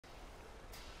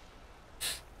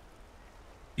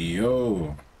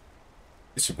Yo,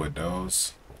 it's your boy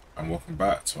Dells, and welcome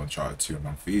back to Uncharted 2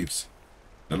 among Thieves.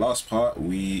 The last part,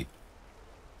 we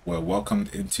were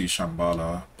welcomed into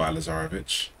Shambala by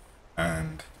Lazarevich,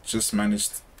 and just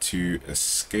managed to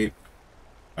escape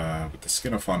with the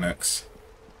skin of our necks,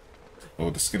 or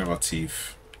the skin of our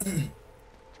teeth.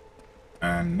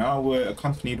 And now we're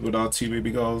accompanied with our two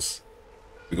baby girls.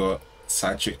 We got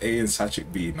side chick A and side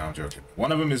chick B. No, I'm joking.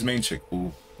 One of them is main chick.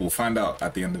 We'll find out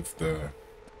at the end of the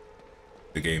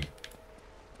game.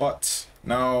 But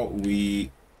now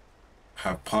we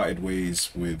have parted ways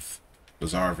with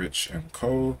Lazarevich and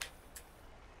Co.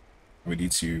 We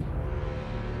need to...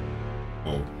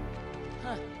 Oh.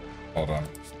 Huh. Hold on.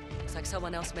 Looks like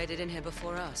someone else made it in here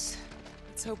before us.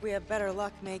 Let's hope we have better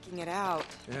luck making it out.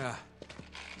 Yeah.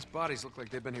 These bodies look like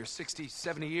they've been here 60,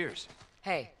 70 years.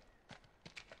 Hey.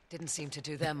 Didn't seem to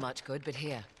do them much good, but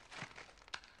here.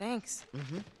 Thanks.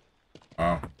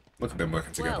 Look at them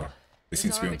working together. Well, they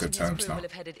seem to be on good terms now. will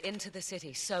have headed into the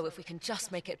city, so if we can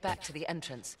just make it back to the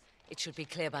entrance, it should be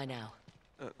clear by now.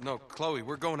 No, Chloe,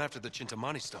 we're going after the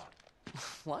Chintamani stone.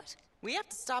 What? We have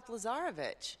to stop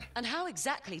Lazarevich. And how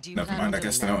exactly do you Never plan mind, on I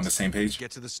guess doing they're not on that? the same page.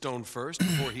 Get to the stone first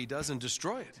before he does and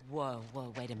destroy it. Whoa,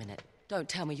 wait a minute. Don't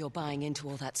tell me you're buying into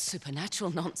all that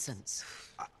supernatural nonsense.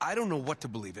 I don't know what to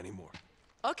believe anymore.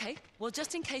 Okay, well,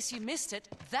 just in case you missed it,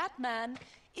 that man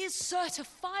is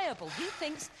certifiable. He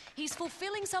thinks he's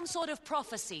fulfilling some sort of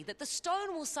prophecy that the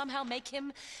stone will somehow make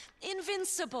him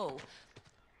invincible,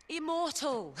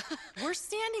 immortal. We're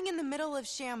standing in the middle of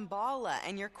Shambala,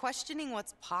 and you're questioning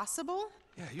what's possible?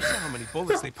 Yeah, you saw how many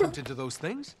bullets they pumped into those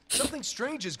things? Something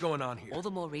strange is going on here. All the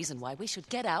more reason why we should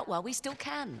get out while we still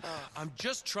can. I'm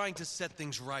just trying to set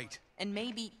things right. And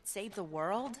maybe save the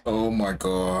world? Oh my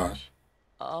god.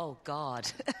 Oh,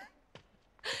 God.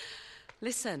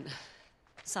 Listen,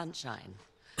 Sunshine.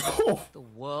 Oh. The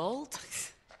world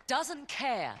doesn't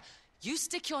care. You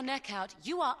stick your neck out,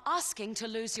 you are asking to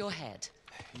lose your head.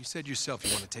 You said yourself you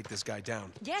want to take this guy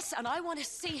down. Yes, and I want to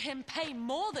see him pay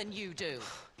more than you do.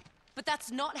 But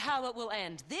that's not how it will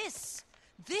end. This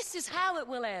is how it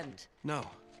will end. No,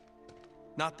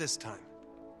 not this time.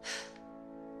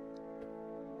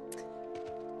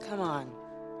 Come on.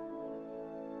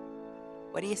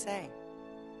 What do you say?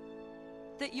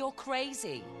 That you're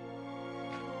crazy.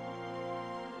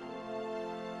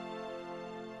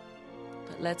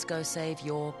 But let's go save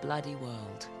your bloody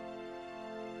world.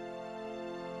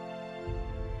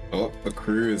 Oh, the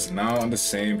crew is now on the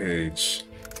same page.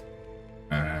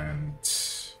 And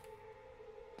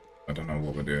I don't know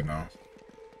what we're doing now.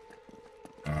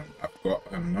 I've got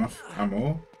enough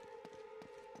ammo.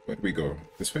 Where do we go?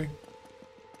 This way?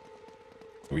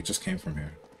 We just came from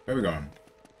here. Where are we going?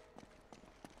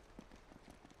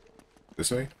 This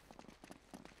way?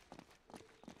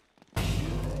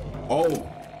 Oh!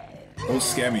 Don't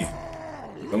scare me.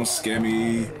 Don't scare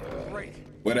me.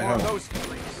 Where the hell? Those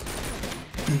freaks.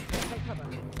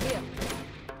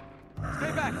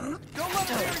 Stay back! Don't let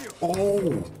them hear you!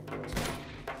 Oh!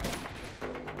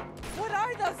 What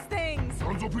are those things?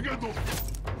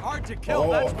 Hard to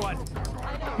kill, that's what.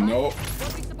 No.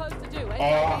 What are we supposed to do?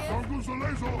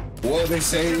 What are they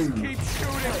saying? Keep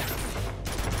shooting!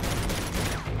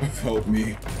 Help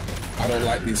me. I don't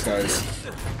like these guys.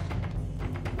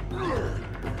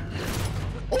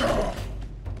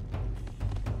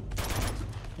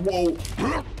 Whoa.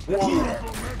 Whoa.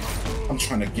 I'm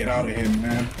trying to get out of here,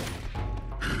 man.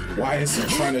 Why is he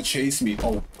trying to chase me?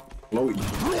 Oh, Chloe.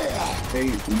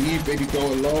 Hey, leave baby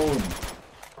girl alone.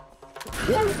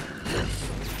 Whoa.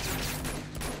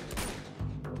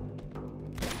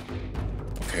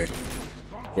 Okay.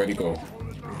 Where'd he go?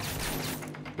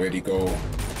 Where'd he go?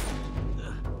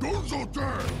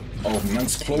 Oh,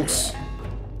 man's close.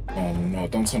 Oh no,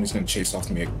 don't tell me he's gonna chase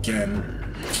after me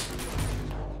again.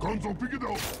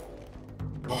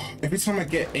 Oh, every time I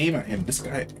get aim at him, this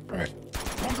guy... Right.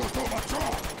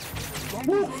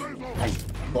 Woo. I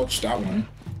dodged that one.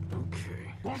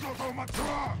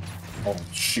 Oh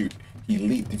shoot, he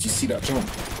leaped. Did you see that jump?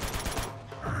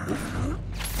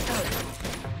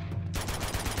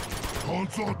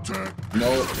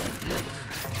 No.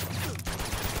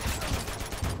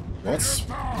 What's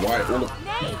why all of...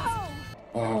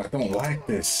 Oh, I don't like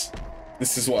this.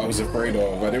 This is what I was afraid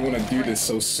of. I didn't want to do this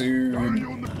so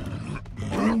soon.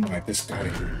 Oh my, this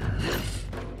guy.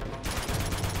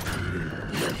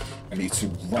 I need to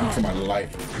run for my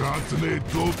life.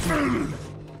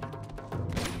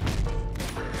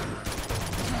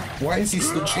 Why is he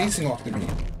still chasing after me?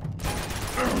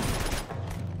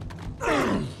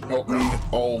 Help me.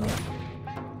 Oh.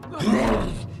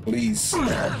 No. Please.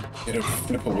 Get a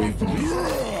flip away from me.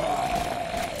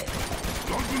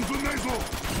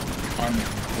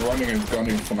 I'm running and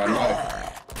gunning for my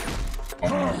life. Oh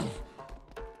no.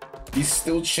 He's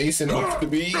still chasing after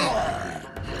me.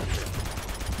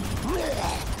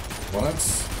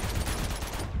 What?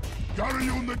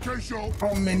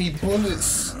 How many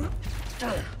bullets?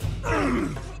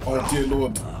 Oh dear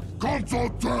Lord.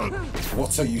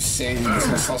 What are you saying?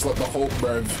 This sounds like the Hulk,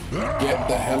 bruv. Get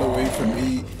the hell away from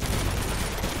me.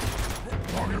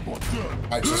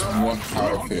 I just want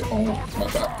out of it. Oh, my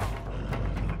back.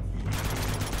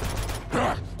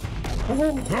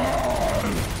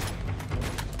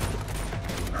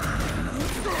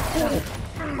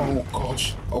 Oh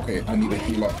gosh. Okay, I need to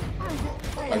heal up.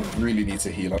 I really need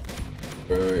to heal up.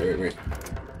 Wait.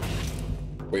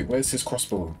 Wait, where's his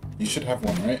crossbow? You should have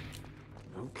one, right?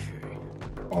 Okay.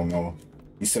 Oh no.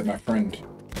 He said my friend.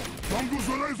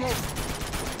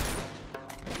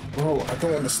 Bro, I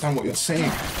don't understand what you're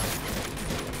saying.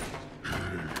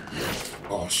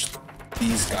 Gosh,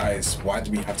 these guys. Why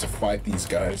do we have to fight these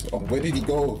guys? Oh, where did he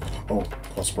go? Oh,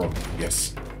 crossbow.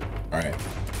 Yes. Alright.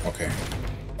 Okay.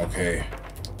 Okay.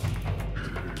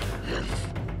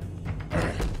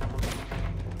 Alright.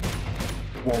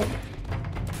 Whoa.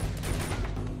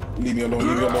 Leave me alone,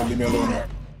 leave me alone, leave me alone.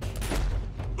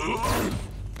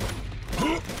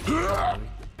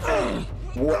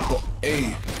 What the?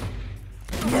 Hey.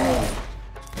 No.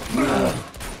 No.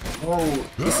 No.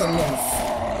 It's enough.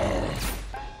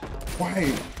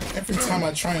 Why? Every time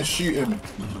I try and shoot him.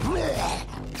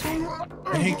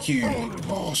 Thank you.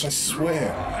 Gosh, I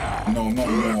swear. No, not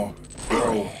more.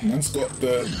 Bro, man's got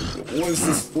the... What is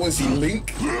this? What is he,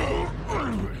 Link?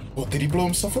 What, did he blow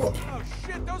himself up? Oh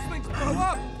shit, those things blow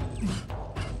up!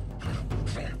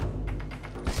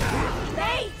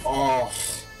 Oh.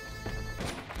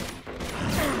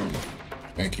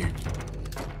 Thank you.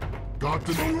 Why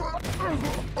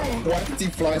did he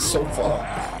fly so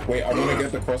far? Wait, I want to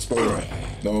get the crossbow.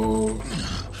 No.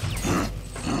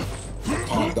 I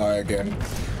can't die again.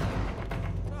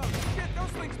 Oh shit,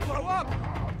 those things blow up!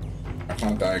 I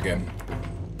can't die again.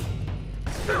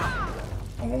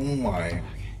 Oh my.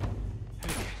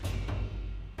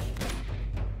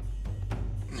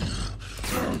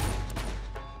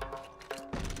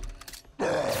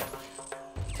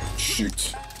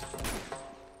 Shoot.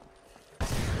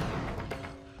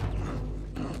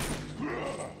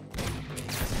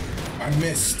 I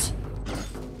missed.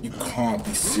 You can't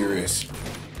be serious.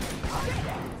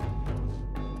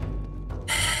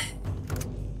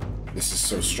 This is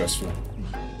so stressful.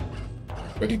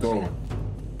 Where'd he go?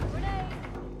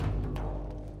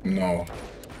 No.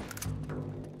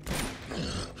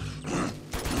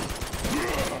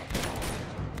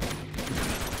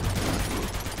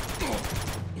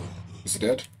 Is he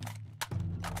dead?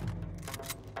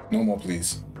 No more,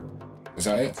 please. Is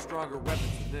that it? Stronger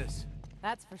weapons than this.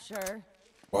 That's for sure.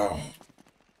 Wow.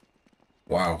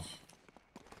 Wow.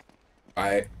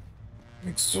 I'm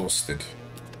exhausted.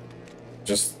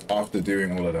 Just after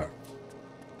doing all of that.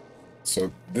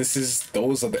 So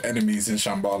those are the enemies in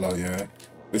Shambala, yeah?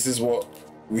 This is what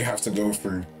we have to go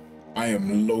through. I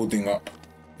am loading up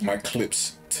my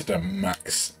clips to the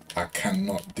max. I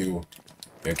cannot deal.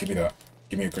 Yeah, give me that.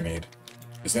 Give me a grenade.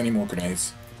 Is there any more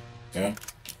grenades? Yeah?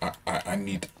 I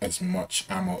need as much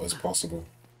ammo as possible.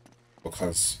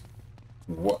 Because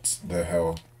what the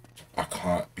hell? I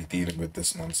can't be dealing with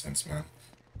this nonsense, man.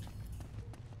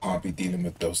 Can't be dealing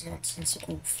with those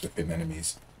nonsensical flipping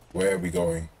enemies. Where are we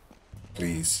going?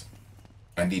 Please.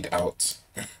 I need out.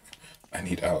 I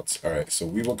need out. Alright, so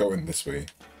we were going this way.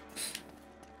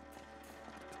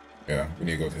 Yeah, we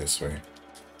need to go this way.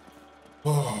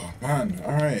 Oh, man.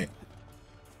 Alright.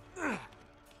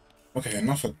 Okay,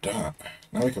 enough of that.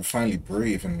 Now we can finally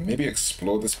breathe and maybe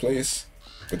explore this place.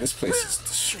 But this place is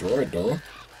destroyed, though.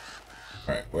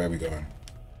 Alright, where are we going?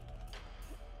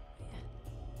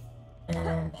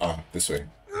 This way.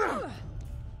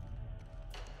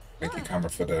 Thank you, camera,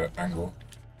 for the angle.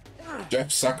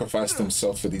 Jeff sacrificed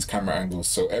himself for these camera angles,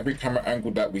 so every camera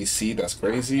angle that we see that's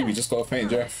crazy, we just gotta thank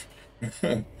Jeff.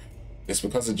 It's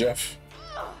because of Jeff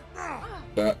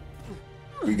that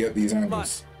we get these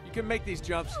angles. You can make these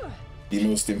jumps. The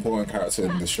most important character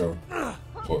in the show.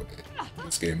 Or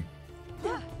this game.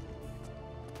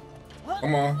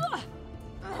 Come on.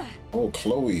 Oh,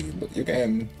 Chloe, look, you're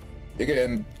getting,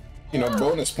 you know,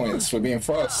 bonus points for being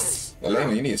fast.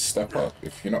 Elena, you need to step up.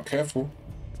 If you're not careful,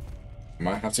 you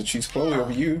might have to choose Chloe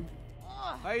over you.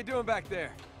 How you doing back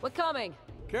there? We're coming.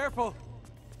 Careful.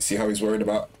 See how he's worried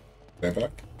about their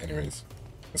back? Anyways,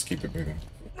 let's keep it moving.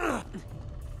 We have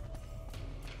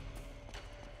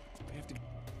to...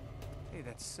 Hey,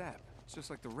 that's sap. It's just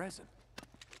like the resin.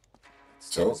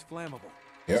 So, it's flammable.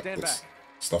 yep, Stand back.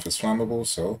 Stuff is flammable,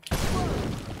 so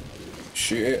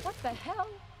shoot it, What the hell?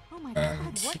 Oh my and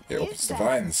god, what it opens is the that?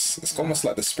 vines. It's almost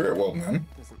like the spirit world, man.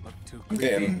 Doesn't look too I'm creepy.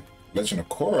 getting Legend of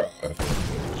Korra out of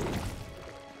it.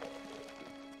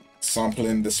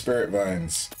 Sampling the spirit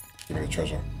vines. Give me the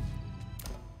treasure.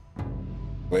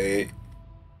 Wait.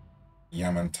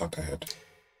 Yaman tuck ahead.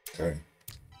 Okay.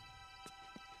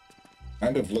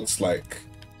 Kind of looks like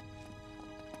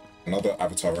another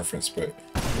Avatar reference, but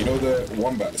you know the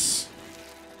wombats?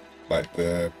 Like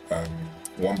the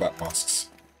wombat masks.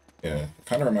 Yeah, it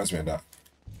kind of reminds me of that.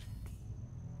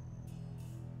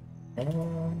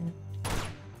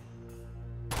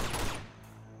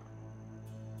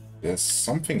 There's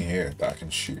something here that I can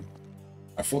shoot.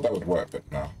 I thought that would work, but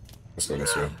no. Let's go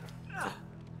this way.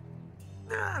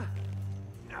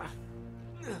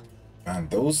 Man,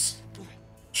 those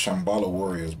Shambala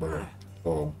Warriors, bro,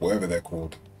 or whatever they're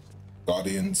called,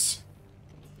 Guardians,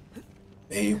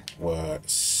 they were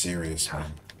serious,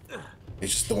 man. They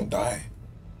just don't die.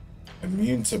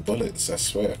 Immune to bullets, I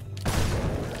swear.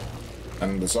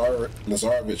 And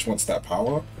Lazarovich wants that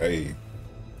power? Hey.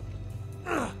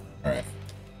 Alright.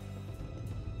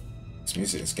 This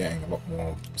music is getting a lot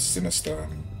more sinister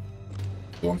and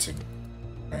daunting.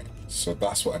 Right, so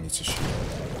that's what I need to shoot.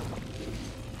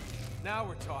 Now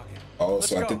we're talking. Oh, Let's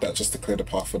so I go. did that just to clear the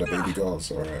path for the baby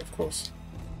girls. Alright, of course.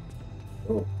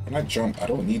 Oh, when I jump, I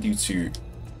don't need you to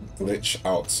glitch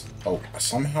out. Oh,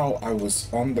 somehow I was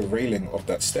on the railing of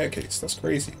that staircase. That's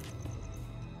crazy.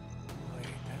 Wait,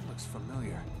 that looks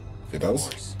familiar. It does?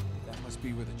 Of course. That must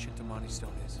be where the Chintamani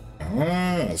stone is.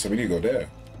 Ah, so we need to go there.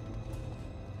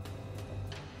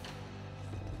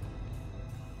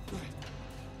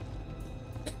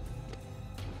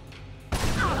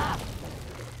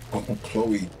 Oh,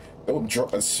 Chloe, don't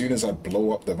drop as soon as I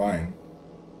blow up the vine.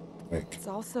 Like, It's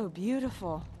all so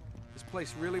beautiful. This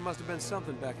place really must have been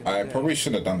something back in the I day. probably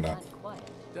shouldn't have done that.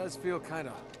 It does feel kind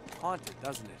of haunted,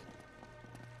 doesn't it?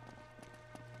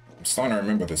 I'm starting to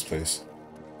remember this place.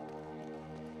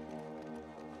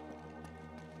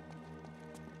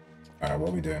 Alright, what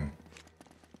are we doing?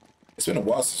 It's been a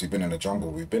while since we've been in the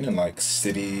jungle. We've been in like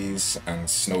cities and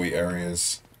snowy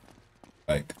areas.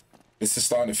 Like, this is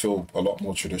starting to feel a lot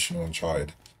more traditional and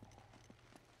Uncharted.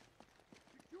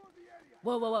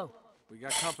 Whoa, whoa, whoa. We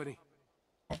got company.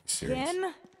 Oh, serious.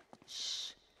 Again?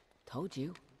 Shh. Told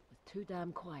you. It's too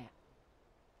damn quiet.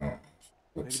 Oh, Maybe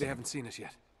whoops. they haven't seen us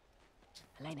yet.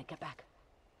 Elena, get back.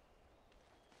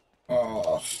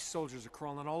 Oh, These soldiers are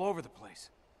crawling all over the place.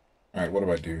 alright, what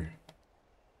do I do?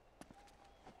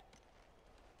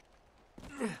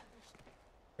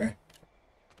 Okay.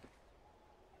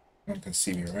 No one can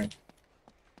see me, right?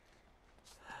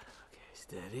 Okay,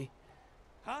 steady.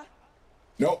 Huh?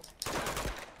 Nope.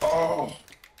 Oh.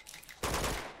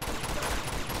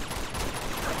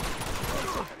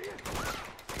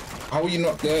 How are you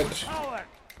not dead?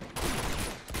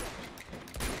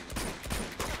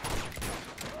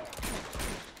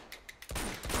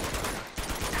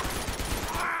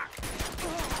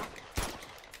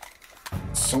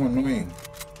 So annoying.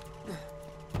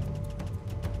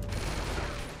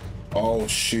 Oh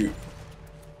shoot.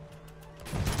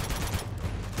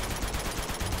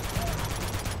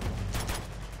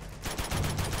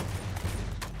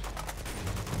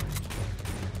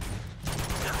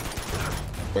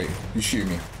 Wait, you shoot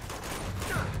me.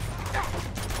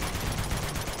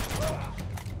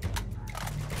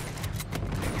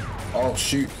 Oh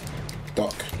shoot.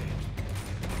 Duck.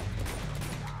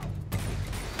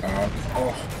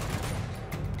 Oh.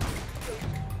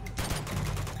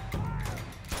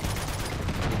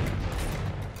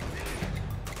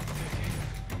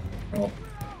 Oh.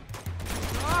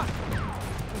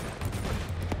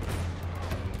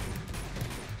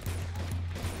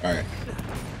 Alright.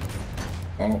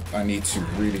 Oh, I need to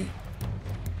really...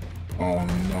 Oh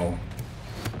no.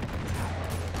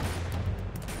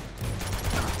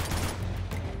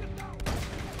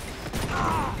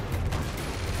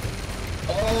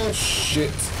 Oh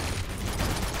shit.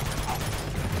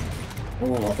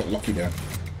 Oh, I got lucky there.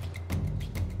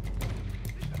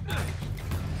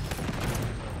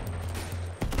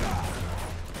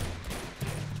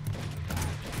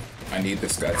 I need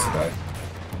this guy to die.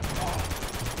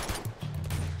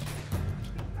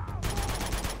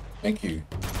 Thank you.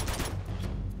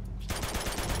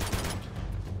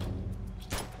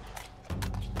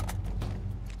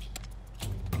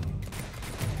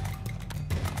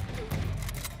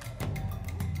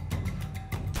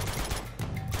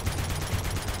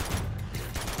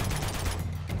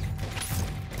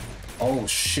 Oh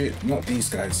shit, not these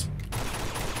guys.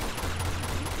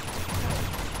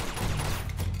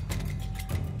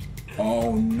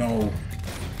 Oh no.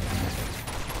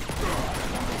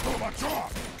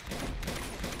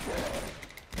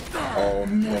 Oh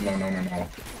no, no, no, no, no.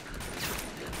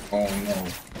 Oh no.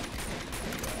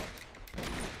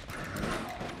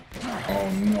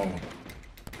 Oh no.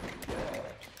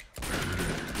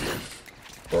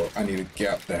 Bro, I need to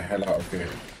get the hell out of here.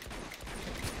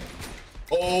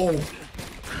 Oh!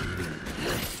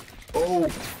 Oh!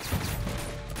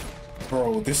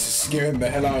 Bro, this is scaring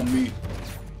the hell out of me.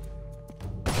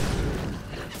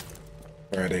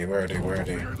 Where are they? Where are they? Where are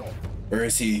they? Where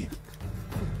is he?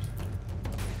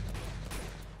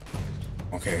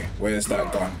 Okay, where's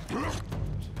that gun?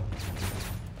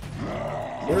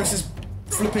 Where is his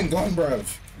flipping gun,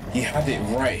 bruv? He had it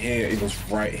right here. It was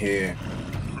right here.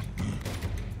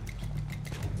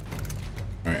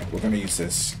 Alright, we're gonna use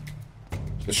this.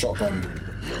 The shotgun.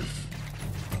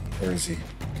 Where is he?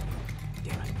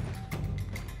 Damn it.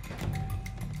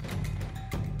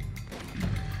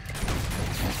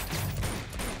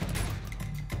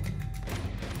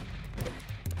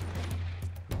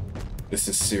 This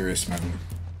is serious, man.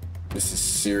 This is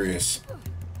serious.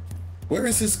 Where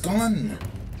is his gun?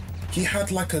 He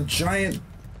had like a giant...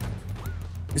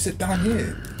 Is it down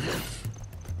here?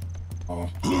 Oh.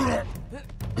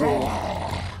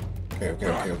 Okay, okay,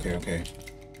 okay, okay, okay.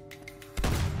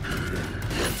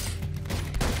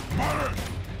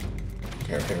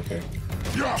 Okay, okay, okay.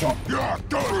 Jump! Help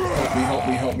me, help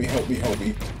me, help me, help me, help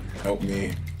me. Help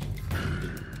me.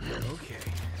 Okay.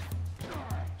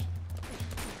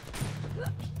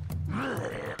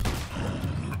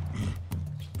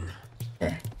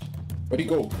 Okay. Where'd he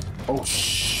go? Oh,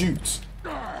 shoot.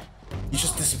 He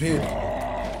just disappeared.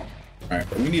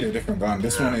 Alright, we need a different gun.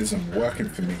 This one isn't working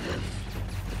for me.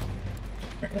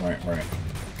 Right.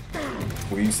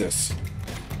 We'll use this.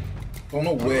 Don't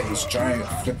know where his giant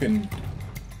flipping...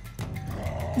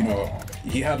 You know,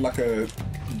 he had like a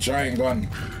giant gun.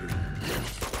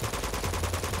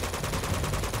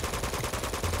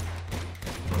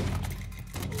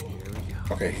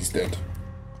 Okay, he's dead.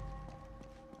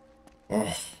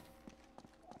 Oh.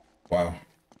 Wow.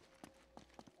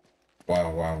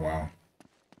 Wow.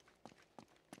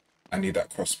 I need that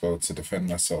crossbow to defend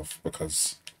myself,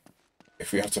 because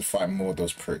if we have to fight more of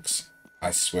those pricks,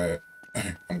 I swear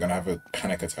I'm gonna have a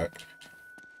panic attack.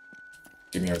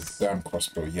 Give me a damn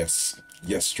crossbow. Yes.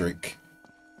 Yes, Drake.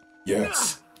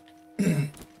 Yes.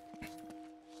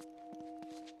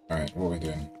 Alright, what are we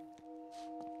doing?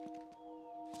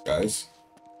 Guys?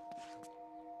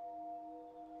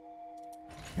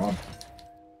 Come on.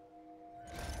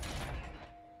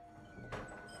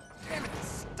 Damn it,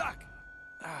 it's stuck.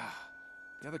 Ah,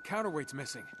 the other counterweight's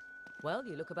missing. Well,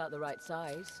 you look about the right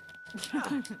size.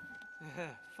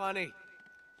 Funny.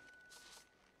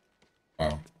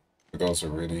 Wow. The girls are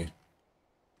really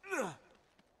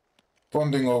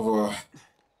bonding over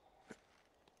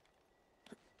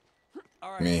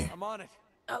All right, me. I'm on it.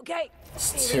 Okay,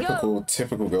 It's here we go.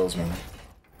 typical girls, man.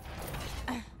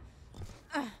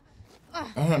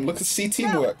 Oh, look at C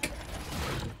teamwork.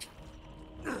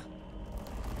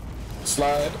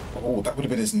 Slide. Oh, that would have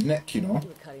been his neck, you know.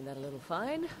 We're cutting that a little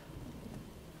fine.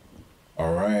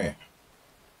 All right.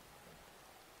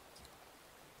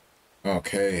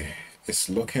 Okay. It's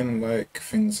looking like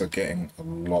things are getting a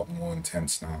lot more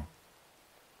intense now.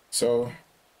 So,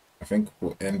 I think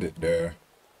we'll end it there.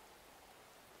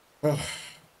 Oh,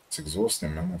 it's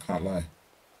exhausting, man. I can't lie.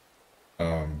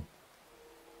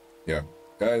 Yeah.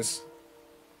 Guys,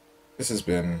 this has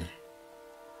been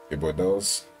your boy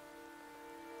Dolls.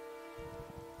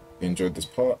 If you enjoyed this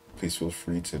part, please feel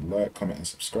free to like, comment, and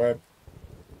subscribe.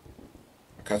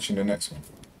 I'll catch you in the next one.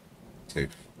 Safe.